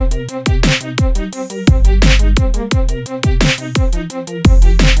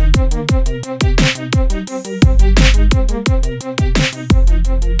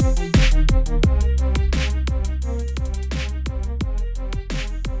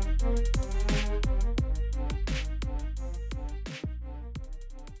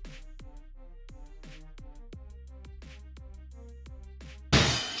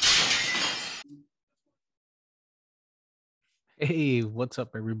Hey, what's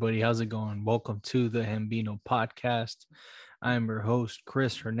up, everybody? How's it going? Welcome to the Hambino Podcast. I'm your host,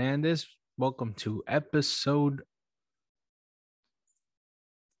 Chris Hernandez. Welcome to episode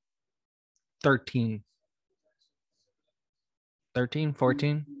 13. 13,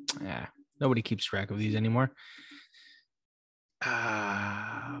 14? Yeah, nobody keeps track of these anymore.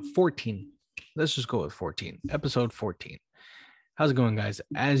 14. Let's just go with 14. Episode 14. How's it going, guys?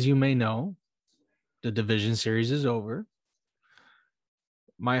 As you may know, the division series is over.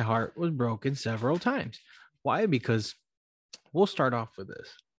 My heart was broken several times. Why? Because we'll start off with this.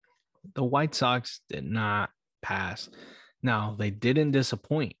 The White Sox did not pass. Now, they didn't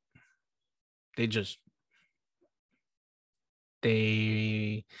disappoint. They just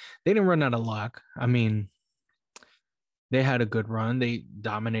they didn't run out of luck. I mean, they had a good run. They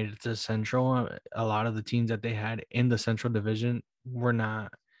dominated the Central. A lot of the teams that they had in the Central Division were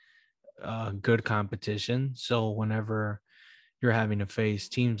not good competition. So whenever you're having to face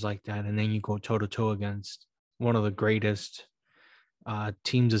teams like that, and then you go toe to toe against one of the greatest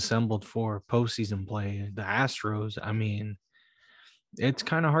teams assembled for postseason play, the Astros. I mean, it's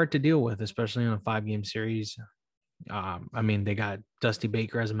kind of hard to deal with, especially in a 5-game series. I mean, they got Dusty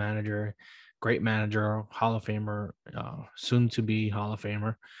Baker as a manager, great manager, Hall of Famer, soon to be Hall of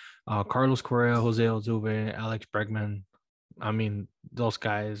Famer. Carlos Correa, Jose Altuve, Alex Bregman. I mean, those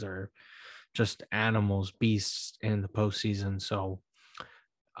guys are just animals, beasts in the postseason. So,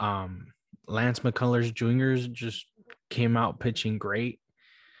 Lance McCullers Jr. just came out pitching great.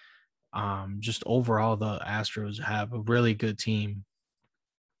 Just overall, the Astros have a really good team.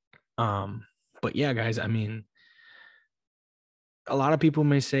 But yeah, guys, I mean, a lot of people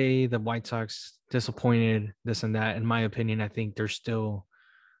may say the White Sox disappointed, this and that. In my opinion, I think they're still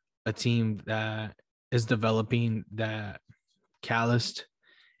a team that is developing, that calloused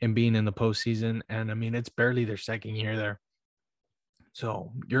and being in the postseason. And I mean, it's barely their second year there.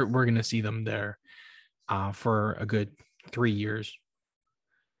 So we're going to see them there for a good 3 years,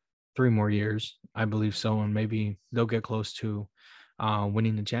 3 more years, I believe so. And maybe they'll get close to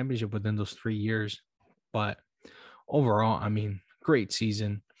winning the championship within those 3 years. But overall, I mean, great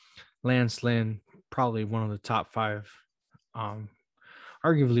season. Lance Lynn, probably one of the top five,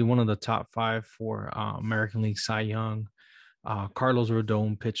 arguably one of the top five for American League Cy Young. Carlos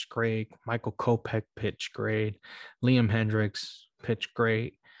Rodon pitched great. Michael Kopech pitched great. Liam Hendricks pitched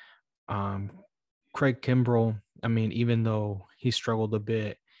great. Craig Kimbrell, I mean, even though he struggled a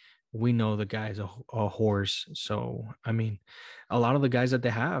bit, we know the guy's a horse. So, I mean, a lot of the guys that they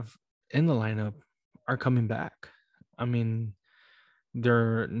have in the lineup are coming back. I mean,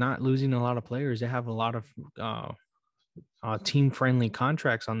 they're not losing a lot of players. They have a lot of team-friendly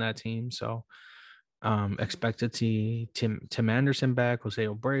contracts on that team. So, expect to see Tim Anderson back, Jose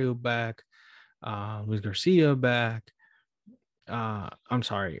Abreu back, Luis Garcia back. I'm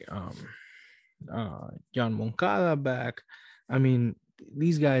sorry, John Moncada back. I mean,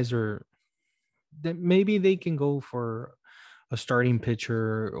 these guys are that maybe they can go for a starting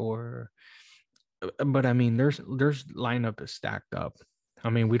pitcher but I mean, there's lineup is stacked up.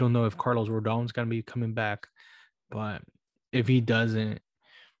 I mean, we don't know if Carlos Rodon's gonna be coming back, but if he doesn't,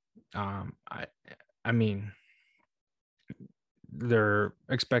 I mean, they're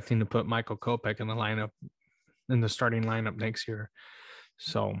expecting to put Michael Kopech in the starting lineup next year.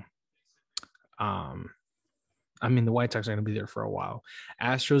 So, I mean, the White Sox are going to be there for a while.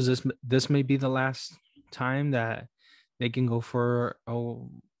 Astros, this may be the last time that they can go for a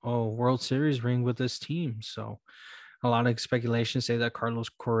World Series ring with this team. So, a lot of speculation say that Carlos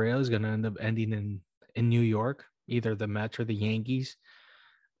Correa is going to end up ending in New York, either the Mets or the Yankees.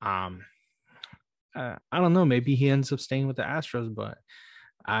 I don't know. Maybe he ends up staying with the Astros, but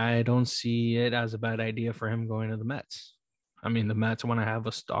I don't see it as a bad idea for him going to the Mets. I mean, the Mets want to have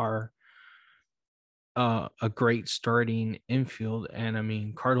a great starting infield, and I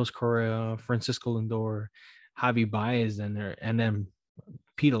mean, Carlos Correa, Francisco Lindor, Javi Baez in there, and then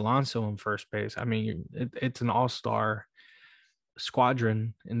Pete Alonso in first base. I mean, it's an all-star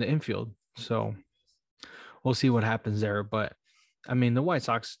squadron in the infield. So we'll see what happens there. But I mean, the White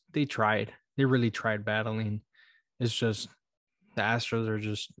Sox, they really tried battling. It's just the Astros are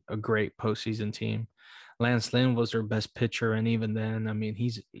just a great postseason team. Lance Lynn was their best pitcher, and even then, I mean,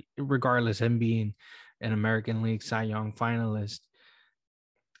 he's regardless him being an American League Cy Young finalist,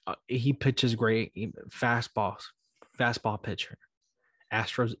 he pitches great. Fastball pitcher.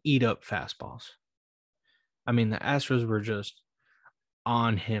 Astros eat up fastballs. I mean, the Astros were just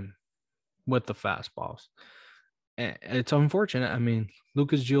on him with the fastballs. It's unfortunate. I mean,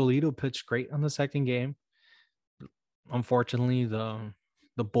 Lucas Giolito pitched great on the second game. Unfortunately, the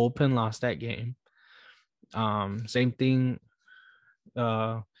bullpen lost that game. Same thing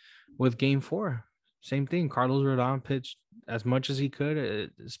with Game 4. Same thing. Carlos Rodon pitched as much as he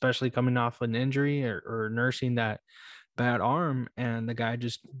could, especially coming off an injury or nursing that bad arm, and the guy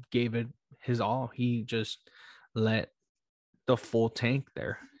just gave it his all. He just let the full tank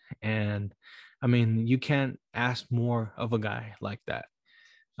there. And I mean, you can't ask more of a guy like that.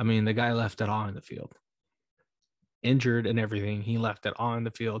 I mean, the guy left it all in the field. Injured and everything, he left it all in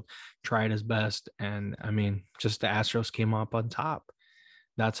the field, tried his best, and I mean, just the Astros came up on top.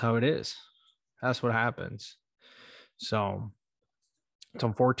 That's how it is. That's what happens. So it's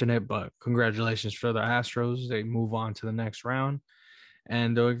unfortunate, but congratulations for the Astros. They move on to the next round,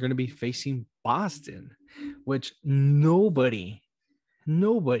 and they're going to be facing Boston, which nobody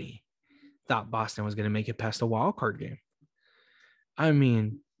thought Boston was going to make it past the wild card game. I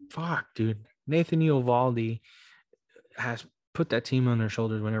mean, fuck, dude. Nathan Eovaldi has put that team on their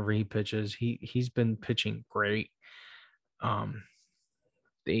shoulders whenever he pitches. He's been pitching great.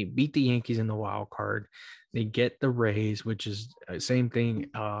 They beat the Yankees in the wild card. They get the Rays, which is same thing,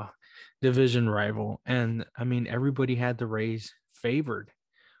 division rival. And I mean, everybody had the Rays favored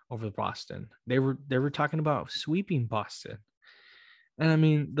over Boston. They were talking about sweeping Boston. And I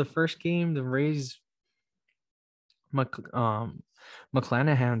mean, the first game, the Rays,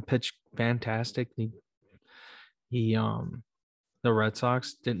 McClanahan pitched fantastic. The Red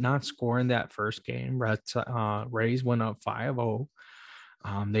Sox did not score in that first game. Rays went up 5-0.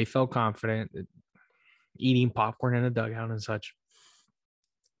 They felt confident, eating popcorn in a dugout and such.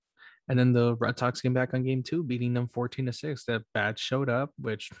 And then the Red Sox came back on game 2, beating them 14-6. That bat showed up,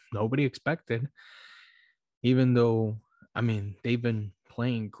 which nobody expected. Even though, I mean, they've been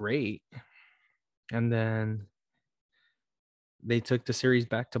playing great. And then they took the series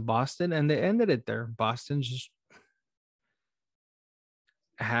back to Boston, and they ended it there. Boston just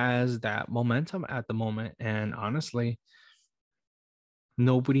has that momentum at the moment, and honestly,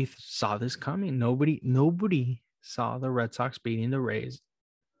 nobody saw this coming. Nobody saw the Red Sox beating the Rays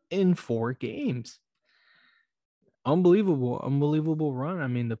in 4 games. Unbelievable run. I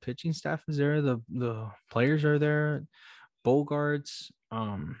mean, the pitching staff is there, the players are there, Bogarts,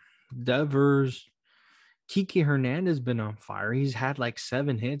 Devers, Kike Hernandez been on fire. He's had like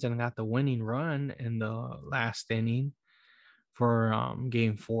 7 hits and got the winning run in the last inning for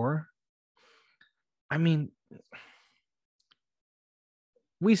game 4. I mean,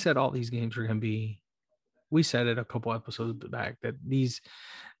 we said all these games were going to be, we said it a couple episodes back that these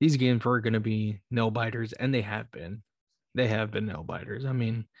games were going to be nail biters, and they have been. They have been nail biters. I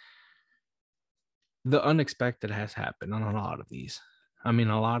mean, the unexpected has happened on a lot of these. I mean,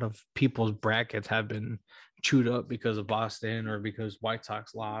 a lot of people's brackets have been chewed up because of Boston or because White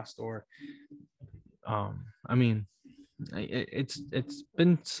Sox lost, or I mean, it's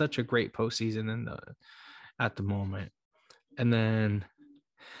been such a great postseason at the moment. And then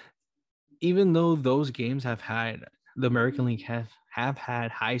even though those games have had, the American League have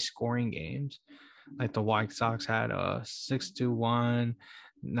had high scoring games, like the White Sox had a 6-1,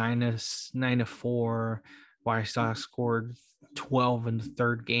 9-4. White Sox scored 12 in the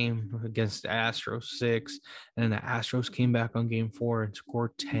third game against the Astros, 6, and then the Astros came back on game 4 and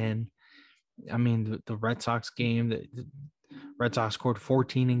scored 10. I mean, the Red Sox game, the Red Sox scored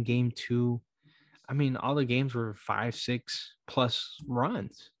 14 in game 2. I mean, all the games were 5-6 plus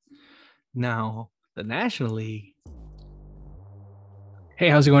runs. Now, the National League. Hey,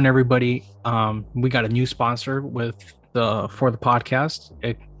 how's it going, everybody? We got a new sponsor for the podcast.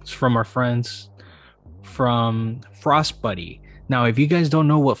 It's from our friends from Frost Buddy. Now, if you guys don't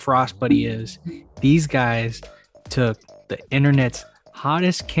know what Frost Buddy is, these guys took the internet's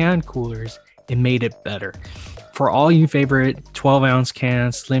hottest can coolers and made it better. For all you favorite 12-ounce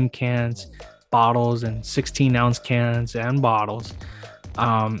cans, slim cans, bottles, and 16-ounce cans and bottles,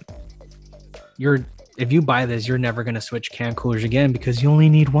 if you buy this, you're never going to switch can coolers again because you only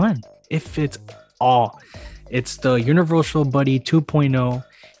need one. It fits all. It's the Universal Buddy 2.0.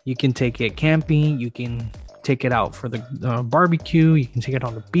 You can take it camping. You can take it out for the barbecue. You can take it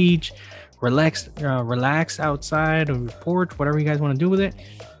on the beach. Relax outside on your porch, whatever you guys want to do with it.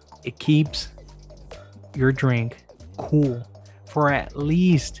 It keeps your drink cool for at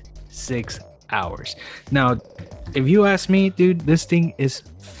least 6 hours. Now, if you ask me, dude, this thing is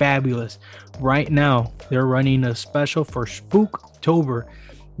fabulous. Right now, they're running a special for Spooktober.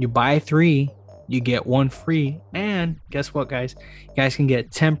 You buy 3, you get 1 free. And guess what, guys? You guys can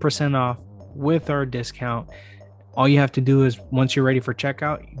get 10% off with our discount. All you have to do is, once you're ready for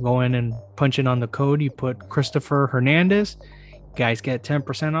checkout, you go in and punch in on the code. You put Christopher Hernandez. You guys get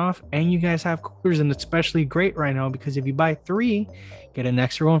 10% off, and you guys have coolers, and it's especially great right now because if you buy 3, get an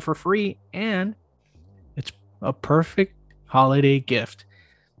extra one for free, and it's a perfect holiday gift.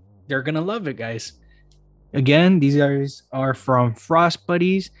 They're going to love it, guys. Again, these guys are from Frost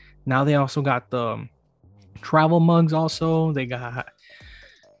Buddies. Now they also got the travel mugs also. They got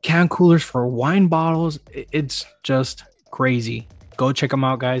can coolers for wine bottles. It's just crazy. Go check them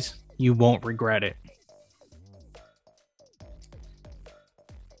out, guys. You won't regret it.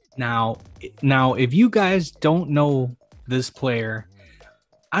 Now, if you guys don't know this player,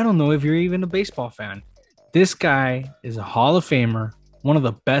 I don't know if you're even a baseball fan. This guy is a Hall of Famer, one of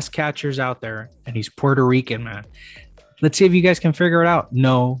the best catchers out there, and he's Puerto Rican, man. Let's see if you guys can figure it out.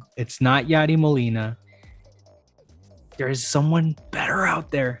 No, it's not Yadi Molina. There is someone better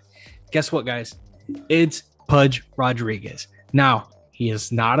out there. Guess what, guys? It's Pudge Rodriguez. Now, he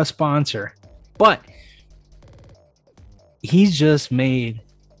is not a sponsor, but he's just made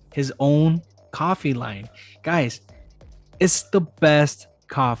his own coffee line. Guys, it's the best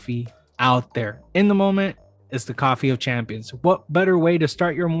coffee out there. In the moment, it's the coffee of champions. What better way to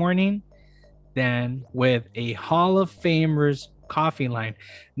start your morning than with a Hall of Famers coffee line?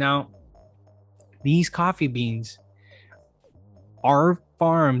 Now, these coffee beans are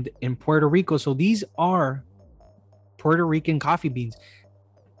farmed in Puerto Rico. So these are Puerto Rican coffee beans.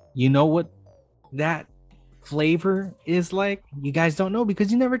 You know what that flavor is like? You guys don't know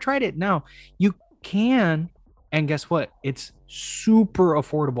because you never tried it. Now you can, and guess what? It's super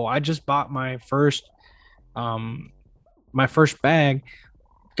affordable. I just bought my first bag,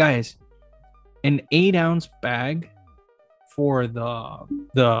 guys. An 8-ounce bag for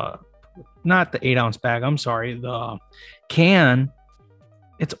the not the 8-ounce bag. I'm sorry, the can.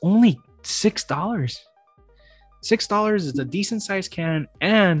 It's only $6. $6 is a decent sized can,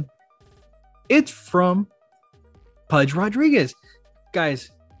 and it's from Pudge Rodriguez.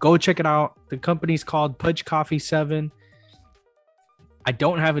 Guys, go check it out. The company's called Pudge Coffee 7. I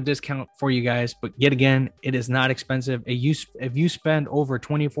don't have a discount for you guys, but yet again, it is not expensive. If you spend over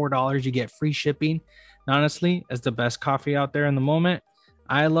 $24, you get free shipping. And honestly, it's the best coffee out there in the moment.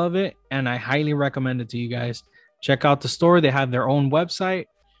 I love it, and I highly recommend it to you guys. Check out the store. They have their own website.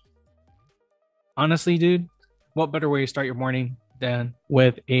 Honestly, dude, what better way to start your morning than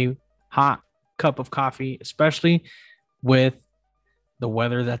with a hot cup of coffee, especially with the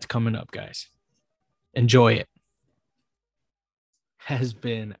weather that's coming up, guys. Enjoy it. Has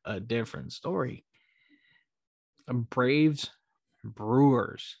been a different story. Braves,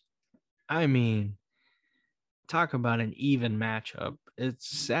 Brewers. I mean, talk about an even matchup. It's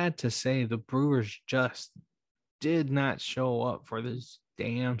sad to say the Brewers just did not show up for this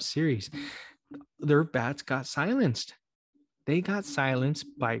damn series. Their bats got silenced. They got silenced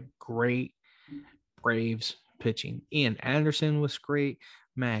by great Braves pitching. Ian Anderson was great.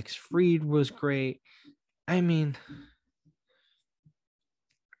 Max Fried was great. I mean,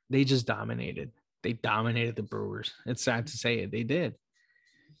 they just dominated. They dominated the Brewers. It's sad to say it. They did.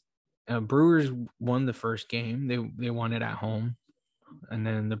 Brewers won the first game. They won it at home. And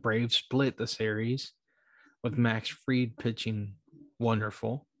then the Braves split the series with Max Fried pitching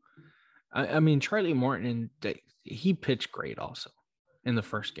wonderful. I mean, Charlie Morton, he pitched great also in the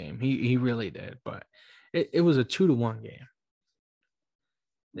first game. He really did. But it was a 2-1 game.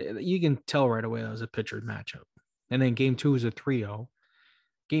 You can tell right away that was a pitcher matchup. And then game 2 was a 3-0.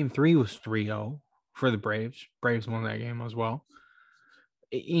 Game 3 was 3-0 for the Braves. Braves won that game as well.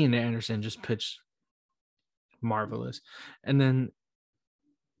 Ian Anderson just pitched marvelous. And then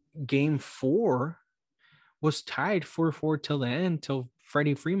game 4 was tied 4-4 till the end, till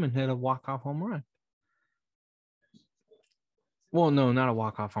Freddie Freeman hit a walk-off home run. Well, no, not a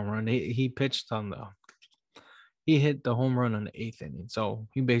walk-off home run. He pitched on he hit the home run on the 8th inning. So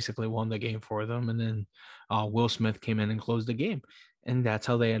he basically won the game for them. And then Will Smith came in and closed the game. And that's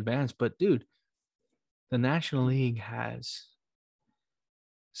how they advanced. But, dude, the National League has,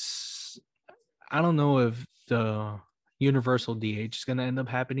 I don't know if the universal DH is going to end up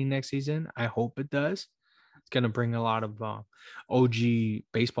happening next season. I hope it does. It's going to bring a lot of OG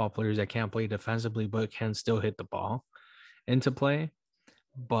baseball players that can't play defensively but can still hit the ball into play.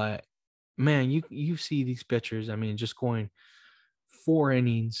 But, man, you see these pitchers, I mean, just going 4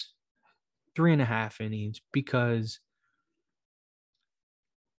 innings, 3.5 innings, because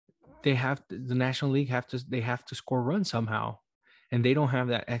the National League have to score runs somehow, and they don't have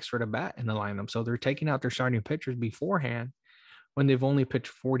that extra to bat in the lineup. So they're taking out their starting pitchers beforehand when they've only pitched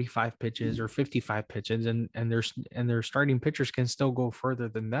 45 pitches or 55 pitches, and their starting pitchers can still go further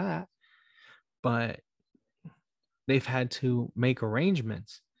than that, but they've had to make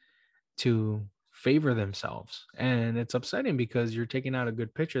arrangements to favor themselves. And it's upsetting because you're taking out a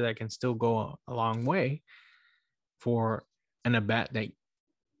good pitcher that can still go a long way for an at bat that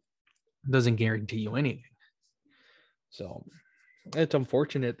doesn't guarantee you anything. So it's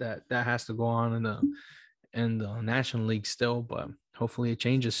unfortunate that that has to go on in the National League still, but hopefully it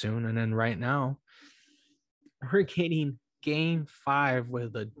changes soon. And then right now, we're getting game 5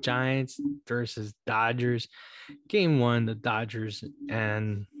 with the Giants versus Dodgers. Game 1, the Dodgers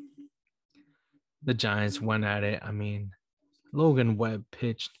and the Giants went at it. I mean, Logan Webb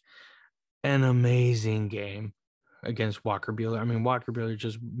pitched an amazing game against Walker Buehler. I mean, Walker Buehler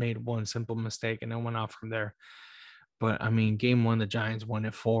just made one simple mistake and then went off from there. But I mean, game 1, the Giants won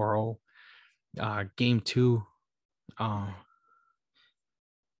it 4-0. Game 2,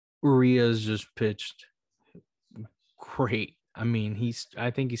 Urias just pitched great. I mean, I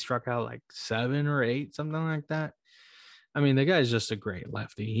think he struck out like 7 or 8, something like that. I mean, the guy's just a great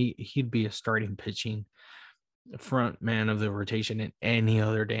lefty. He'd be a starting pitching front man of the rotation in any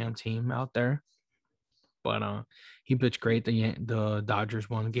other damn team out there. But he pitched great. The Dodgers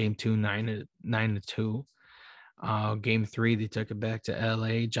won game 2, 9-2. Game 3, they took it back to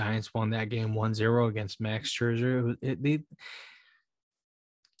LA. Giants won that game 1-0 against Max Scherzer.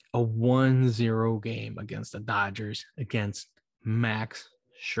 A 1-0 game against the Dodgers against Max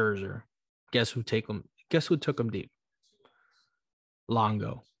Scherzer. Guess who took him deep?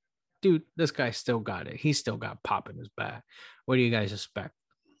 Longo. Dude, this guy still got it. He still got pop in his bat. What do you guys expect?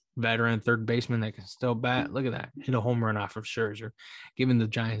 Veteran third baseman that can still bat. Look at that. Hit a home run off of Scherzer, giving the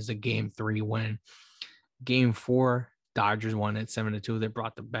Giants a game 3 win. Game 4, Dodgers won at 7-2. They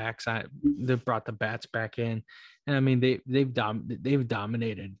brought the bats back in. And I mean, they've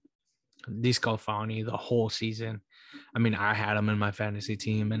dominated DeSclafani the whole season. I mean, I had him in my fantasy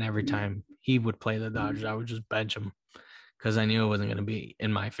team, and every time he would play the Dodgers, I would just bench him because I knew it wasn't going to be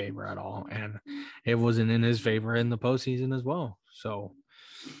in my favor at all. And it wasn't in his favor in the postseason as well. So,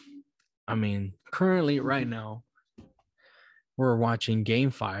 I mean, currently right now, we're watching game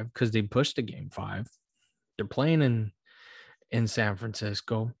 5 because they pushed to game 5. They're playing in San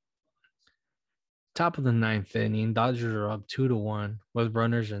Francisco. Top of the 9th inning, Dodgers are up 2-1 with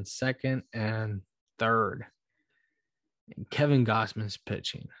runners in second and third. And Kevin Gausman's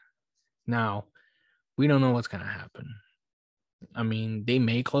pitching. Now, we don't know what's going to happen. I mean, they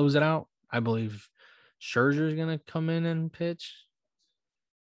may close it out. I believe Scherzer's going to come in and pitch.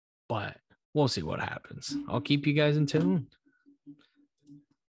 But we'll see what happens. I'll keep you guys in tune.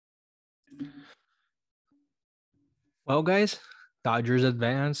 Well, guys, Dodgers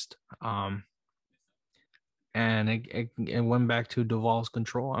advanced. And it went back to Duvall's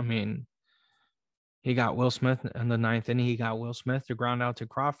control. I mean, he got Will Smith in the 9th inning. He got Will Smith to ground out to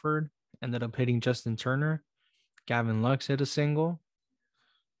Crawford. Ended up hitting Justin Turner. Gavin Lux hit a single.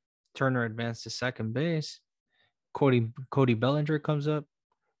 Turner advanced to second base. Cody Bellinger comes up,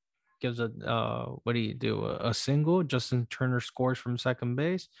 gives a single. Justin Turner scores from second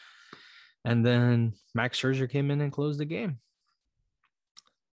base. And then Max Scherzer came in and closed the game.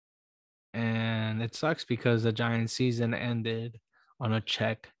 And it sucks because the Giants season ended on a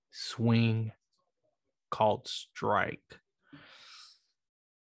check swing called strike.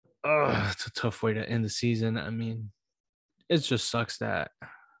 It's a tough way to end the season. I mean, it just sucks that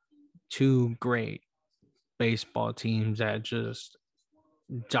 2 great baseball teams that just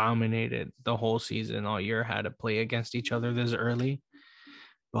dominated the whole season all year had to play against each other this early.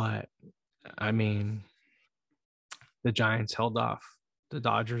 But, I mean, the Giants held off the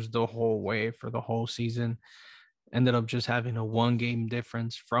Dodgers the whole way for the whole season. Ended up just having a 1-game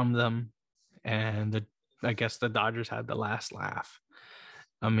difference from them. And I guess the Dodgers had the last laugh.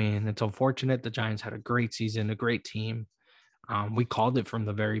 I mean, it's unfortunate. The Giants had a great season, a great team. We called it from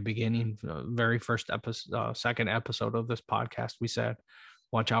the very beginning, the very first episode, second episode of this podcast. We said,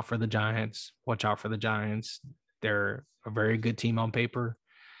 watch out for the Giants. Watch out for the Giants. They're a very good team on paper,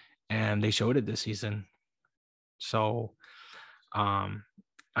 and they showed it this season. So, I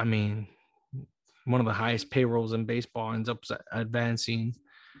mean, one of the highest payrolls in baseball ends up advancing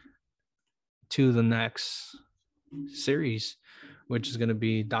to the next series, which is going to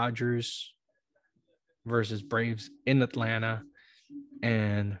be Dodgers versus Braves in Atlanta.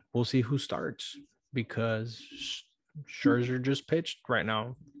 And we'll see who starts because Scherzer just pitched right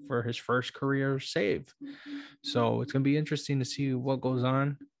now for his first career save. So it's going to be interesting to see what goes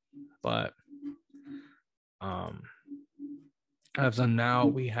on. But as of now,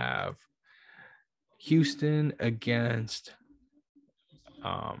 we have Houston against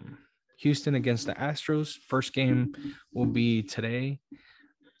the Astros. First game will be today.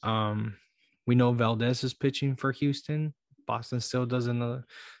 We know Valdez is pitching for Houston. Boston still doesn't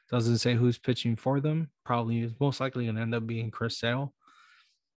say who's pitching for them. Probably is most likely going to end up being Chris Sale.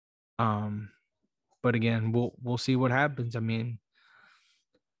 But again, we'll see what happens. I mean,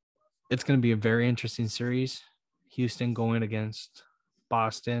 it's going to be a very interesting series. Houston going against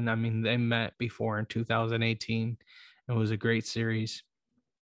Boston. I mean, they met before in 2018. It was a great series.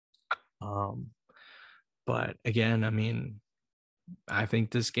 But again, I mean, I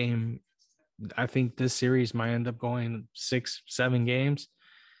think this series might end up going 6-7 games,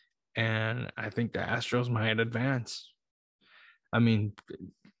 and I think the Astros might advance. I mean,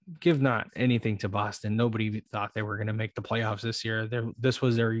 give not anything to Boston. Nobody thought they were going to make the playoffs this year. This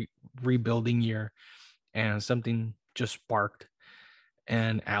was their rebuilding year, and something just sparked.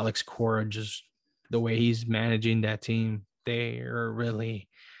 And Alex Cora, just the way he's managing that team, they are really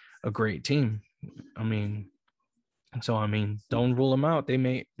a great team. I mean, don't rule them out. They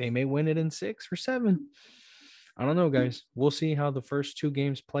may win it in 6 or 7. I don't know, guys. We'll see how the first 2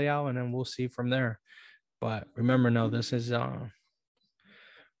 games play out, and then we'll see from there. But remember, now this is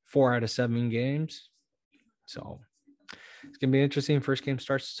 4 out of 7 games. So it's going to be interesting. First game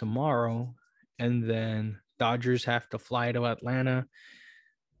starts tomorrow, and then Dodgers have to fly to Atlanta.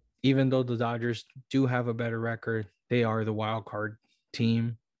 Even though the Dodgers do have a better record, they are the wild card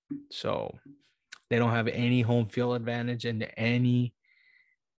team. So they don't have any home field advantage in any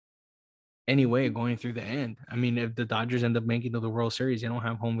way going through the end. I mean, if the Dodgers end up making it to the World Series, they don't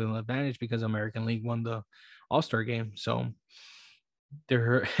have home field advantage because American League won the All-Star game. So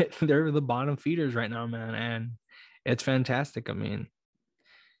they're the bottom feeders right now, man. And it's fantastic. I mean,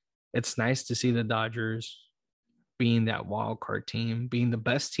 it's nice to see the Dodgers being that wild card team, being the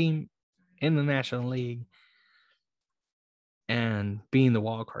best team in the National League, and being the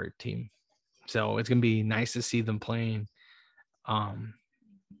wild card team. So it's going to be nice to see them playing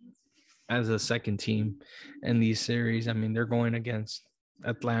as a second team in these series. I mean, they're going against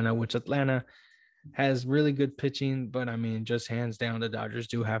Atlanta, which Atlanta has really good pitching, but I mean, just hands down, the Dodgers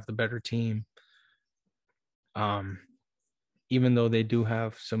do have the better team. Even though they do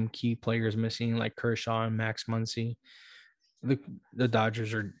have some key players missing, like Kershaw and Max Muncy, the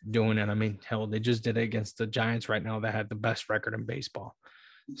Dodgers are doing it. I mean, hell, they just did it against the Giants right now that had the best record in baseball.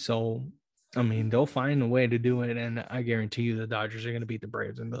 So, I mean, they'll find a way to do it, and I guarantee you the Dodgers are going to beat the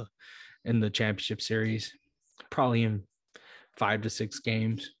Braves in the championship series, probably in 5 to 6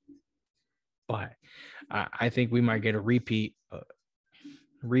 games. But I think we might get a repeat of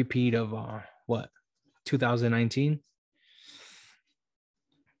 2019.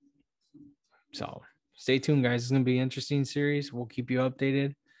 So stay tuned, guys. It's going to be an interesting series. We'll keep you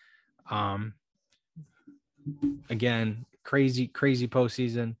updated. Again, crazy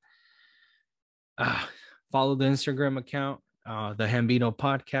postseason. Follow the Instagram account, the Hambino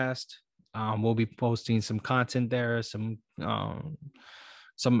Podcast. We'll be posting some content there, some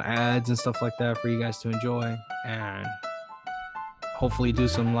ads and stuff like that for you guys to enjoy, and hopefully do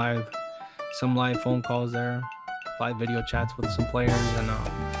some live phone calls there, live video chats with some players and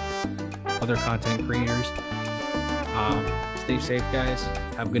other content creators. Stay safe, guys.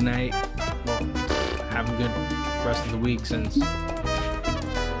 Have a good night. Well, have a good rest of the week, since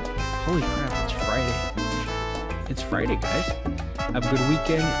holy crap, it's Friday. It's Friday, guys. Have a good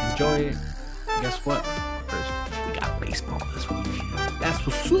weekend. Enjoy it. Guess what? First, we got baseball this weekend. That's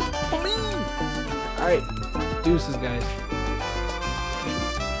what's up for me. All right. Deuces, guys.